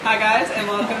Hi guys, and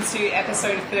welcome to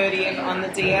episode 30 of On the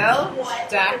DL.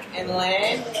 Dak and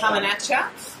Lan coming at ya.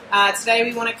 Today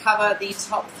we want to cover the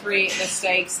top 3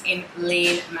 mistakes in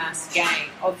lean mass gain.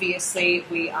 Obviously,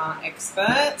 we are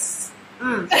experts.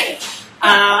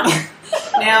 Now,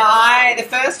 the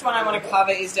first one I want to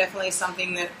cover is definitely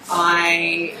something that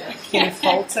I can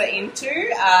falter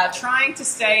into, trying to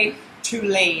stay too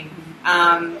lean.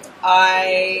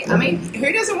 I mean,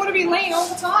 who doesn't want to be lean all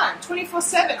the time,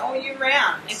 24/7, all year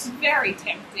round? It's very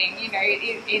tempting. You know,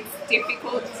 it's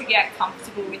difficult to get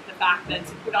comfortable with the fact that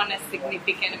to put on a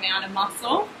significant amount of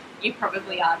muscle, you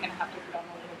probably are going to have to put on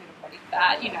a little bit of body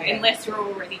fat, you know, unless you're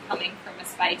already coming from a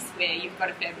space where you've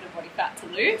got a fair bit of body fat to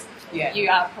lose, you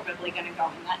are probably going to go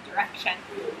in that direction.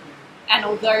 And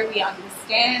although we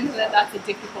understand that that's a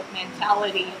difficult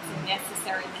mentality, it's a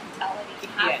necessary mentality. You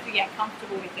have to get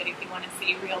comfortable with it if you want to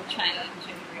see real change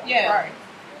and real growth.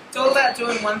 It's all about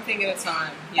doing one thing at a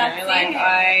time. You know, like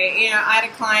I had a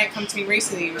client come to me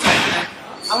recently who was like, you know,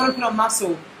 I want to put on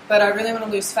muscle, but I really want to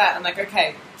lose fat. I'm like,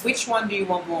 okay, which one do you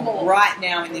want more right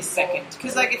now in this second?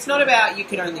 Because like, it's not about you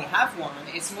can only have one.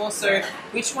 It's more so,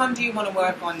 which one do you want to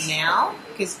work on now?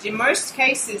 Because in most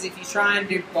cases, if you try and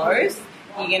do both,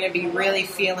 you're going to be really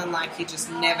feeling like you're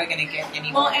just never going to get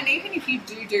anywhere. Well, and even if you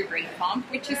do recomp,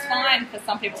 which is fine for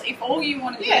some people, if all you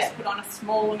want to do is put on a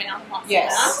small amount of muscle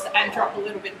mass and drop a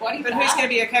little bit of body fat. But who's going to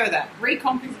be okay with that?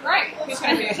 Recomp is great. Who's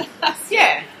going to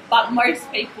be But most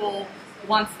people,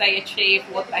 once they achieve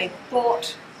what they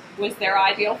thought was their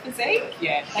ideal physique,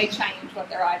 they change what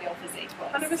their ideal physique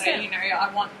was. 100%. So, you know, I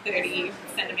want 30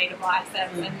 centimetre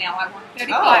biceps and now I want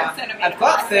 35 centimetre I've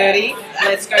got 30,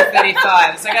 let's go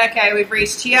 35. It's like, okay, we've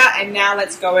reached here and now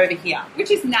let's go over here.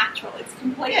 Which is natural. It's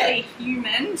completely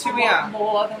human to want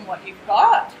more than what you've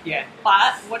got. Yeah.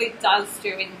 But what it does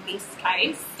do in this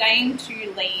case, staying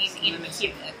too lean inhibits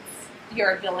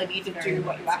your ability to do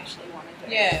what you actually want to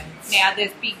do. Yeah. Now,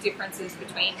 there's big differences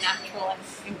between natural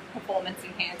and performance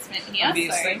enhancement here.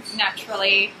 Obviously. So,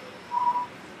 naturally,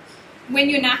 when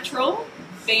you're natural,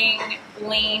 being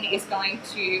lean is going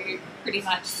to pretty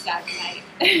much stagnate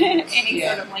any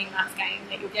sort of lean mass gain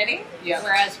that you're getting. Yeah.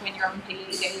 Whereas when you're on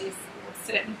PEDs, or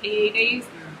certain PEDs,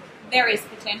 there is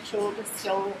potential to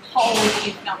still hold,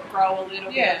 if not grow a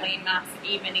little bit of lean mass,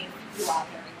 even if you are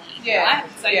very lean, right?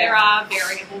 So there are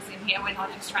variables in here. We're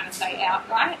not just trying to say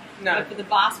outright. No. But for the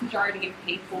vast majority of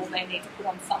people, they need to put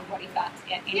on some body fat to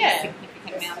get any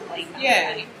significant amount of lean mass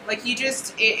gain. Like you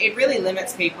just, it really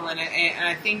limits people, and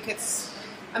I think it's,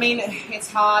 I mean, it's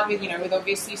hard with, you know, with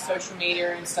obviously social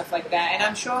media and stuff like that. And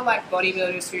I'm sure like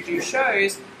bodybuilders who do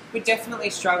shows would definitely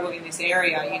struggle in this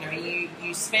area. You know,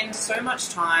 you spend so much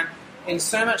time and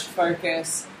so much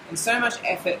focus and so much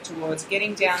effort towards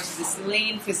getting down to this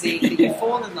lean physique that you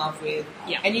fall in love with,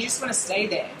 and you just want to stay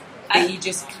there, but you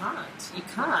just can't. You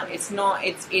can't. It's not.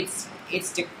 You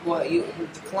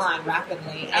decline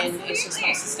rapidly, and it's just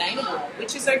not sustainable,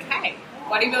 which is okay.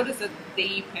 Bodybuilders are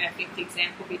the perfect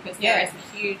example because there is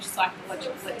a huge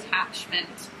psychological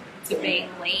attachment to being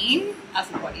lean as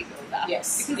a bodybuilder.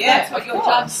 Yes. Because that's what you're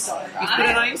judged on, right? You put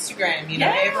it on Instagram, you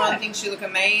know, everyone thinks you look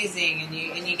amazing and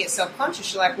you get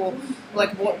self-conscious. You're like, well,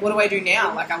 like, what do I do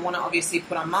now? Like, I want to obviously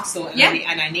put on muscle and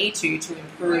I need to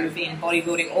improve in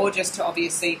bodybuilding or just to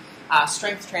obviously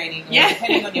strength training or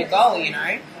depending on your goal, you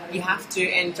know. You have to,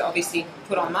 and to obviously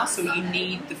put on muscle, you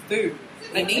need the food.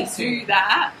 But to do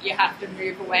that, you have to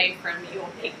move away from your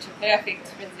picture perfect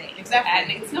physique. Exactly.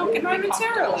 And it's not going to be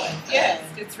comfortable.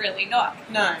 It's really not.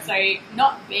 No. So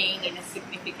not being in a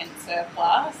significant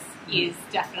surplus is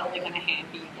definitely going to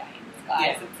hamper your gains,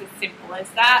 guys. It's as simple as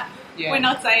that. We're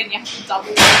not saying you have to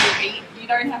double what you eat. You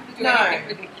don't have to do anything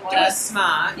ridiculous. Do it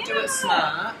smart. Do it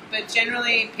smart. But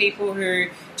generally people who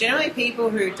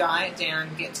diet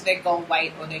down, get to their goal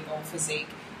weight or their goal physique,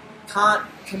 can't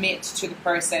commit to the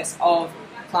process of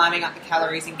climbing up the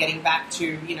calories and getting back to,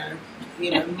 you know,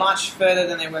 much further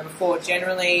than they were before.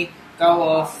 Generally go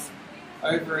off,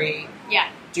 overeat,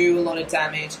 do a lot of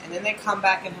damage, and then they come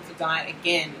back and have to diet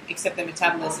again, except their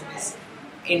metabolism is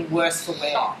in worse for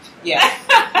wear.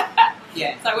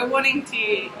 So we're wanting to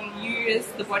use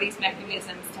the body's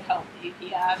mechanisms to help you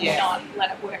here, not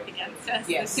let it work against us.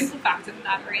 The simple fact of the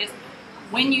matter is,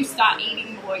 when you start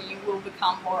eating more, you will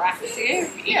become more active,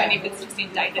 even if it's just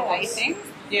in day-to-day things.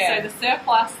 So the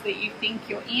surplus that you think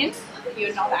you're in,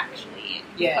 you're not actually in.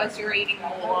 Because you're eating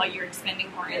more, you're expending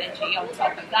more energy on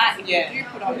top of that. If you do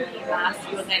put on lean mass,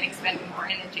 you're then expending more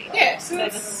energy. So the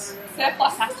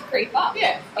surplus has to creep up.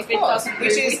 Of course,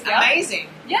 which is amazing.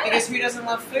 Because who doesn't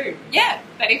love food?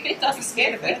 But if it doesn't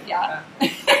scared of it.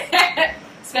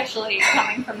 Especially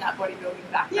coming from that bodybuilding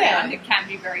background, it can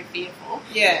be very fearful.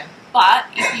 But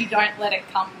if you don't let it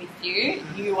come with you,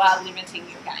 you are limiting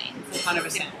your gains. It's 100%.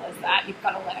 as simple as that. You've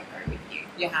got to let it go with you.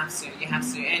 You have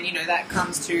to. And, you know, that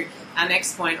comes to our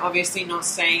next point, obviously not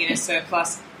staying in a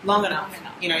surplus long enough.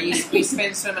 You know, we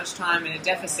spend so much time in a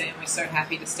deficit and we're so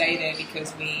happy to stay there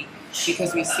because we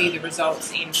see the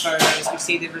results in photos, we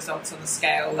see the results on the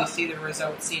scale, we see the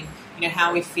results in, you know,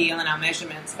 how we feel in our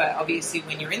measurements. But obviously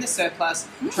when you're in the surplus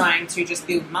trying to just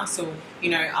build muscle, you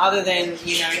know, other than,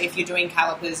 you know, if you're doing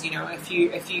calipers, you know, a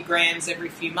few grams every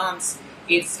few months,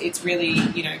 it's really,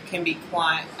 you know, can be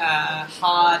quite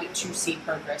hard to see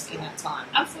progress in that time.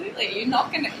 Absolutely. You're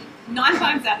not going to, 9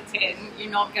 times out of 10,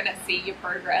 you're not going to see your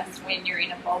progress when you're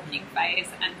in a bulking phase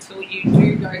until you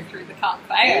do go through the cut phase.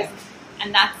 Yeah.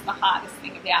 And that's the hardest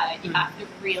thing about it. You have to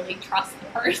really trust the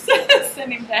process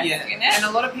and invest in it. And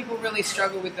a lot of people really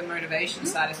struggle with the motivation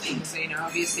side of things. So, you know,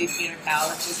 obviously, you know,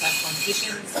 powerlifters have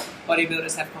competitions,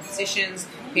 bodybuilders have competitions,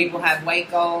 people have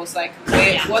weight goals. Like,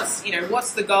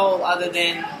 what's the goal other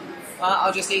than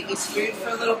I'll just eat this food for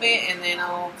a little bit and then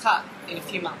I'll cut in a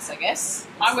few months, I guess.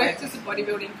 I worked as a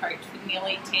bodybuilding coach for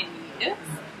nearly 10 years.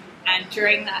 And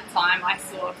during that time, I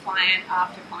saw client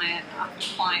after client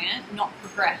after client not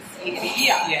progress year to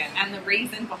year. Yeah. And the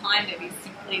reason behind it is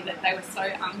simply that they were so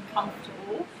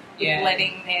uncomfortable with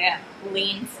letting their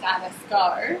lean status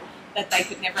go that they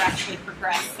could never actually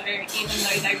progress. So even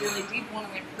though they really did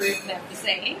want to improve their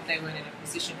physique, they weren't in a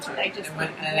position to. They just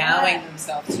weren't allowing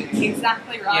themselves to.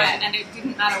 Exactly right. Yeah. And it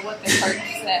didn't matter what the coach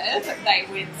said, they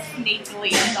would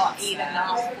sneakily not eat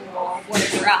enough or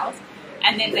whatever else.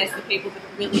 And then there's the people that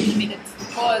are really committed to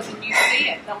the cause, and you see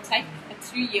it. They'll take a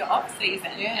 2-year off season,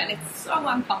 and it's so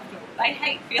uncomfortable. They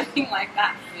hate feeling like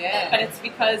that, but it's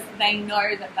because they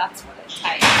know that that's what it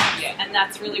takes, and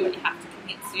that's really what you have to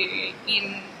commit to.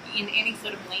 In any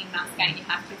sort of lean mass gain, you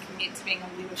have to commit to being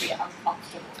a little bit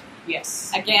uncomfortable.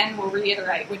 Yes. Again, we'll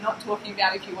reiterate, we're not talking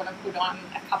about if you want to put on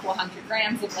a couple of 100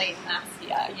 grams of lean mass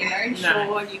here. You know,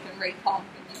 sure, you can repump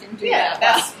and you can do that.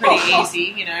 That's pretty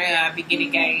easy, you know, beginner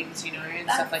gains, you know, and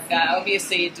stuff like that.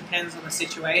 Obviously, it depends on the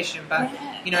situation, but,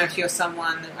 you know, if you're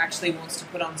someone that actually wants to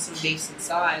put on some decent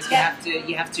size,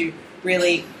 you have to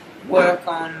really work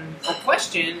on or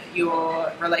question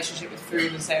your relationship with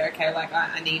food and say, okay, like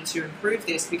I need to improve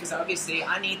this because obviously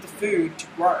I need the food to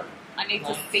grow. I need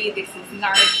to see this as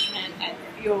nourishment and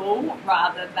fuel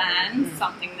rather than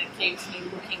something that keeps me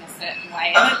looking a certain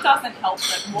way. And it doesn't help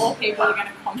that more people are going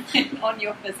to comment on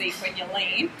your physique when you're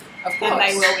lean than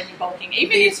they will when you're bulking,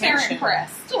 even if they're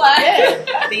impressed.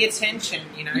 The attention,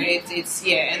 you know, it's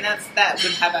and that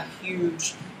would have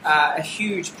a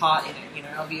huge part in it. You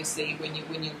know, obviously when you're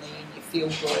lean, you feel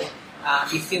good,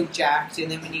 you feel jacked,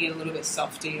 and then when you get a little bit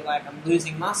softer, you're like, I'm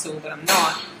losing muscle, but I'm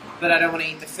not. But I don't want to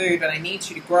eat the food, but I need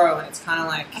you to grow, and it's kind of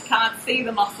like... I can't see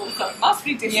the muscle, so it must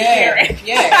be disappearing.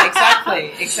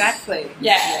 Exactly.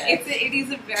 It is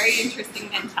a very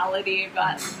interesting mentality,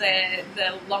 but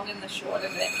the long and the short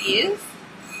of it is,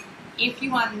 if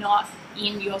you are not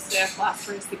in your surplus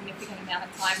for a significant amount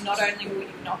of time, not only will you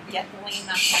not get the lean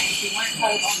mass gains, you won't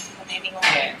hold on to them any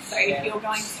longer. So if you're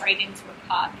going straight into a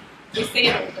cut, we see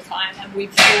it all the time, and we've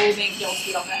all been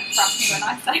guilty of it. Trust me when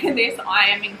I say this, I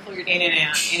am included. In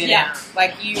and out.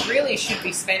 Like, you really should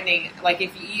be spending, like,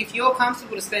 if you're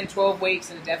comfortable to spend 12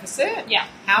 weeks in a deficit,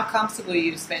 how comfortable are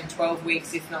you to spend 12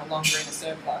 weeks, if not longer, in a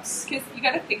surplus? Because you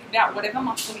got to think about whatever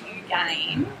muscle you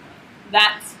gain,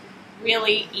 that's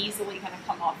really easily going to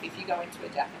come off if you go into a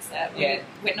deficit.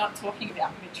 We're not talking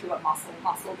about mature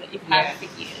muscle that you've had for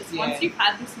years. Once you've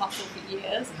had this muscle for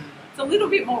years, it's a little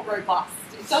bit more robust.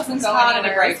 It doesn't go harder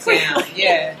to break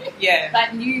down.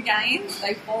 But new gains,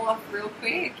 they fall off real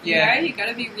quick. You know, you got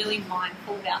to be really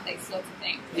mindful about these sorts of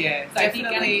things. So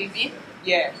definitely. If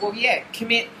you're going to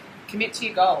commit, commit to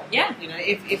your goal. You know,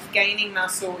 if gaining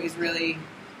muscle is really,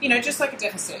 you know, just like a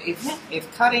deficit.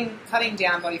 If cutting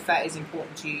down body fat is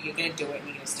important to you, you're going to do it and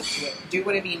you're going to stick to it. Do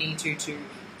whatever you need to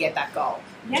get that goal.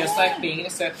 Just like being in a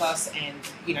surplus and,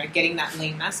 you know, getting that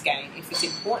lean mass gain. If it's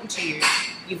important to you,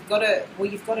 you've got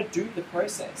to do the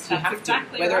process. You have to.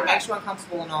 Whether it makes you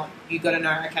uncomfortable or not, you've got to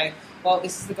know, okay, well,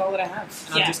 this is the goal that I have,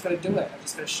 and I've just got to do it. I've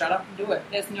just got to shut up and do it.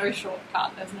 There's no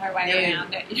shortcut. There's no way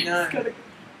around it. You just got to...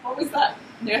 What was that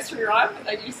nursery rhyme that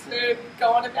they used to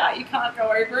go on about? You can't go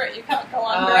over it, you can't go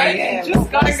under it, you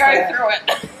just got to go through it.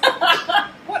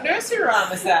 What nursery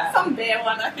rhyme was that? Some bear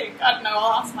one, I think. I don't know,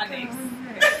 I'll ask my niece.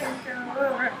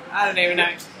 I don't even know.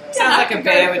 Sounds like a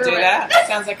bear would do that.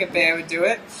 Sounds like a bear would do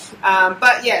it.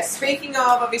 But yeah, speaking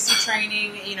of obviously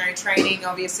training, you know,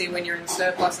 obviously when you're in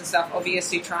surplus and stuff,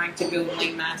 obviously trying to build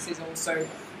lean mass is also...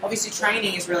 Obviously,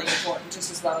 training is really important, just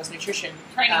as well as nutrition.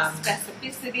 Training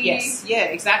specificity. Yes,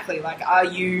 exactly. Like, are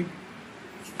you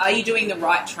are you doing the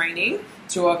right training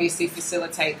to obviously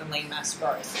facilitate the lean mass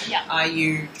growth? Yeah. Are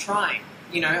you trying?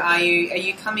 Are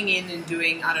you coming in and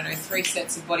doing, 3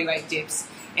 sets of bodyweight dips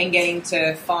and getting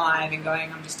to 5 and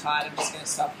going, I'm just tired, I'm just going to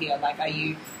stop here? Like, are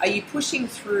you pushing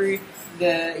through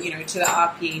the, to the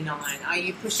RPE 9? Are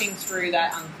you pushing through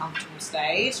that uncomfortable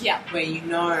stage where you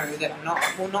know that not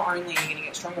only are you going to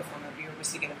get stronger from it, but you're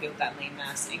obviously going to build that lean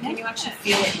mass, and can you actually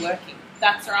feel it working?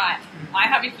 That's right. I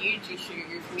have a huge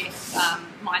issue with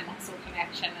mind-muscle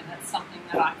connection, and it's something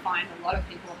that I find a lot of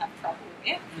people have trouble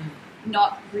with.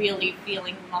 Not really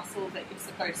feeling the muscle that you're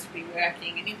supposed to be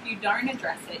working, and if you don't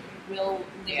address it, you will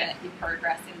limit your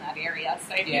progress in that area.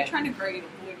 So if you're trying to grow your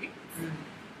glutes,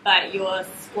 but you're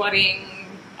squatting,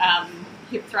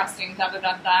 hip thrusting,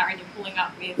 and you're pulling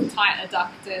up with tight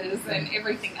adductors and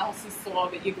everything else is sore,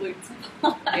 but your glutes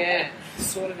are fine. Yeah,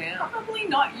 sort of out. Probably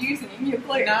not using your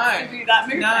glutes to do that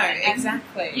movement. No,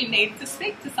 exactly. And you need to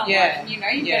speak to someone. Yeah. You've got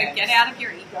to get out of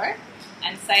your ego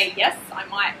and say, yes, I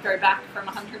might go back from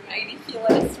 180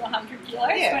 kilos to 100 kilos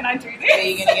when I do this. Yeah,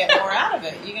 you're going to get more out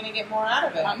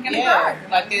of it. I'm going to grow.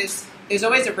 Like there's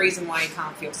always a reason why you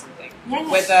can't feel something.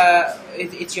 Yes. Whether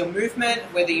it's your movement,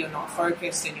 whether you're not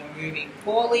focused and you're moving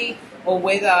poorly, or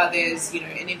whether there's,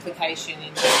 an implication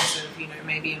in terms of,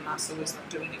 maybe a muscle is not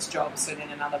doing its job, so then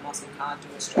another muscle can't do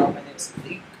its job, and it's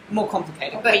more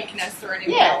complicated. A weakness or an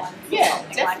imbalance. Yeah,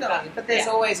 definitely. Like but there's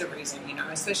always a reason,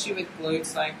 especially with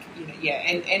glutes,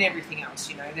 and everything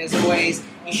else, There's always,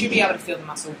 you should be able to feel the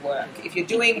muscle work. If you're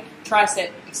doing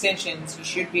tricep extensions, you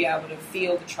should be able to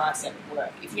feel the tricep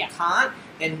work. If you can't,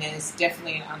 then there's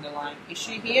definitely an underlying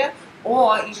issue here.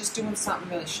 Or you're just doing something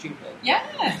really stupid.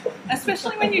 Yeah,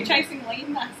 especially when you're chasing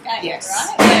lean mass gain, right?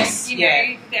 Yes.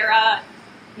 There are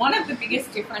one of the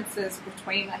biggest differences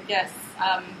between, I guess,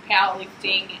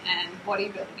 powerlifting and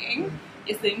bodybuilding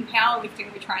is that in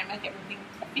powerlifting we try and make everything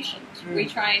efficient. We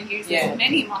try and use as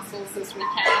many muscles as we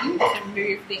can to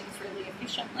move things really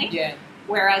efficiently. Yeah.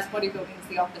 Whereas bodybuilding is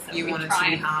the opposite. You want it to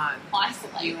be hard.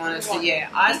 Isolate. You want it to,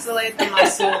 isolate the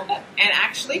muscle and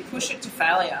actually push it to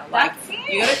failure. Like,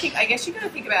 you got to think. I guess you got to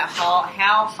think about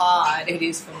how hard it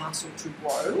is for muscle to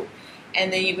grow,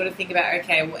 and then you've got to think about,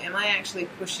 okay, well, am I actually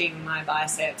pushing my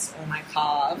biceps or my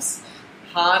calves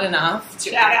hard enough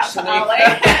to actually?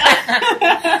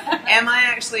 Am I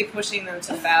actually pushing them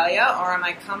to failure, or am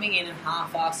I coming in and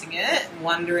half-assing it,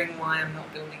 wondering why I'm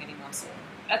not building any muscle?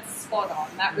 That's spot on.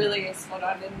 That really is spot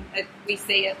on, and we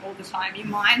see it all the time. Your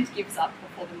mind gives up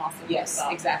before the muscle gives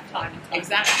up. Exactly. Time and time.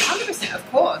 Exactly. 100%. Of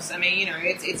course. I mean,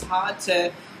 it's hard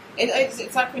to.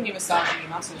 It's like when you're massaging your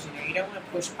muscles. You don't want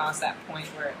to push past that point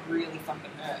where it really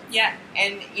fucking hurts. Yeah.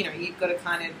 And you've got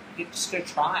to you just got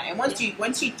to try. And once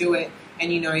you do it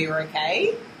and you're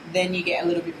okay, then you get a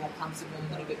little bit more comfortable,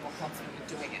 a little bit more confident with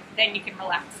doing it. Then you can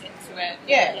relax into it.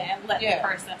 Yeah. Let the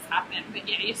process happen. But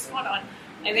you're spot on.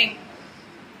 I think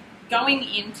going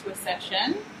into a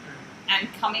session and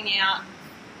coming out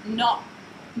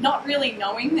not really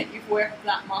knowing that you've worked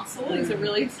that muscle is a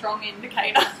really strong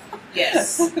indicator.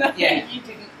 Yes. You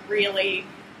didn't really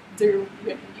do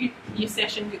your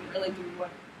session didn't really do what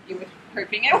you were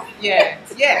hoping it would. Yeah,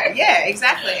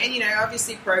 exactly. And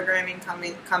obviously programming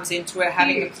comes into it.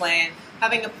 Having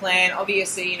a plan.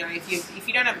 Obviously, if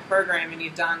you don't have a program and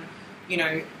you've done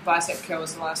bicep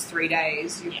curls the last 3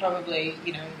 days, you're probably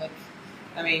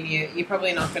you're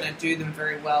probably not going to do them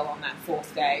very well on that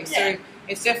 4th day. So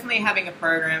it's definitely having a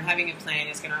program, having a plan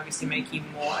is going to obviously make you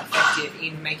more effective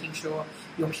in making sure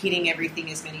you're hitting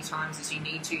everything as many times as you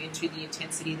need to into the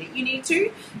intensity that you need to.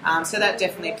 So that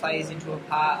definitely plays into a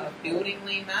part of building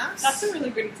lean mass. That's a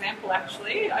really good example,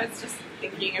 actually. I was just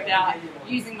thinking about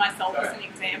using myself as an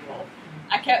example.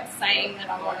 I kept saying that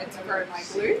I wanted to grow my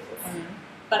glutes.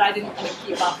 But I didn't want to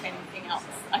give up anything else.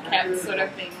 I kept sort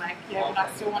of being like, but I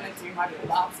still want to do my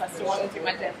pull-ups, I still want to do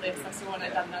my deadlifts, I still want to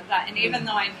do that. And even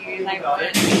though I knew they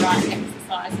weren't the right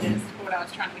exercises for what I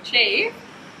was trying to achieve,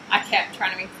 I kept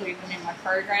trying to include them in my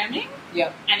programming.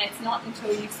 Yep. And it's not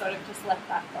until you sort of just let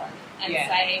that go and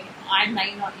say, I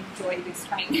may not enjoy this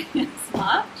training as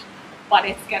much, but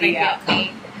it's going to get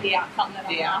me the outcome that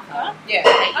I'm after. Yeah,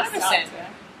 100%.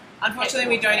 Unfortunately,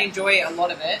 we don't enjoy a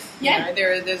lot of it. Yeah.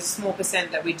 There's a small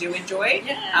 % that we do enjoy.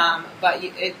 Yeah. But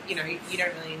you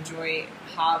don't really enjoy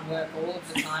hard work all of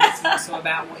the time. It's also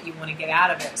about what you want to get out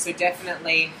of it. So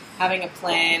definitely having a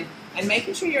plan and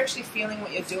making sure you're actually feeling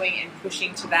what you're doing and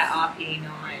pushing to that RPE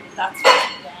 9. That's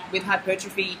right. Yeah. With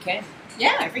hypertrophy, you can.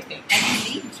 Yeah. Everything. And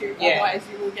you need to. Otherwise,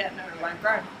 you will get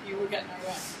nowhere. You will get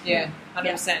nowhere. Yeah,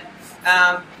 100%.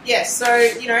 So,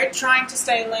 trying to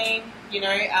stay lean,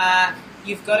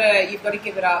 you've got to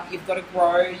give it up. You've got to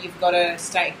grow. You've got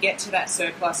to get to that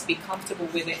surplus, be comfortable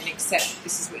with it, and accept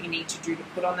this is what you need to do to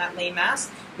put on that lean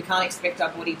mass. We can't expect our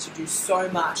body to do so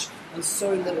much on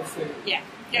so little food. Yeah,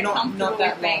 not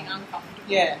that being uncomfortable.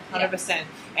 Yeah, 100%.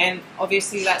 And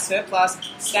obviously that surplus,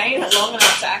 stay in it long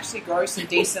enough to actually grow some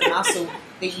decent muscle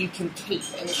that you can keep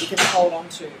and that you can hold on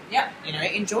to. Yeah. You know,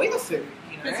 enjoy the food.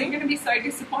 Because you're going to be so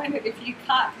disappointed if you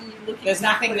cut and you look There's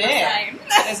exactly nothing there. the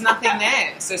same. There's nothing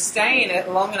there. So stay in it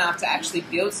long enough to actually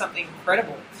build something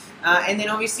incredible. And then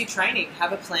obviously training.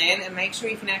 Have a plan and make sure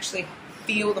you can actually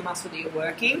feel the muscle that you're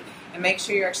working and make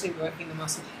sure you're actually working the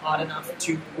muscle hard enough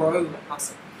to grow the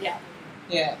muscle. Yeah.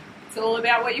 Yeah. It's all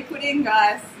about what you put in,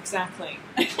 guys. Exactly.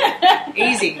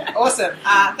 Easy. Awesome.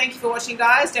 Thank you for watching,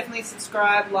 guys. Definitely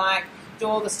subscribe, like, do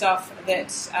all the stuff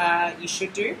that you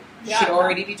should do. Should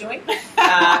already be doing.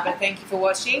 But thank you for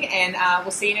watching, and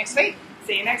we'll see you next week.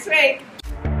 See you next week.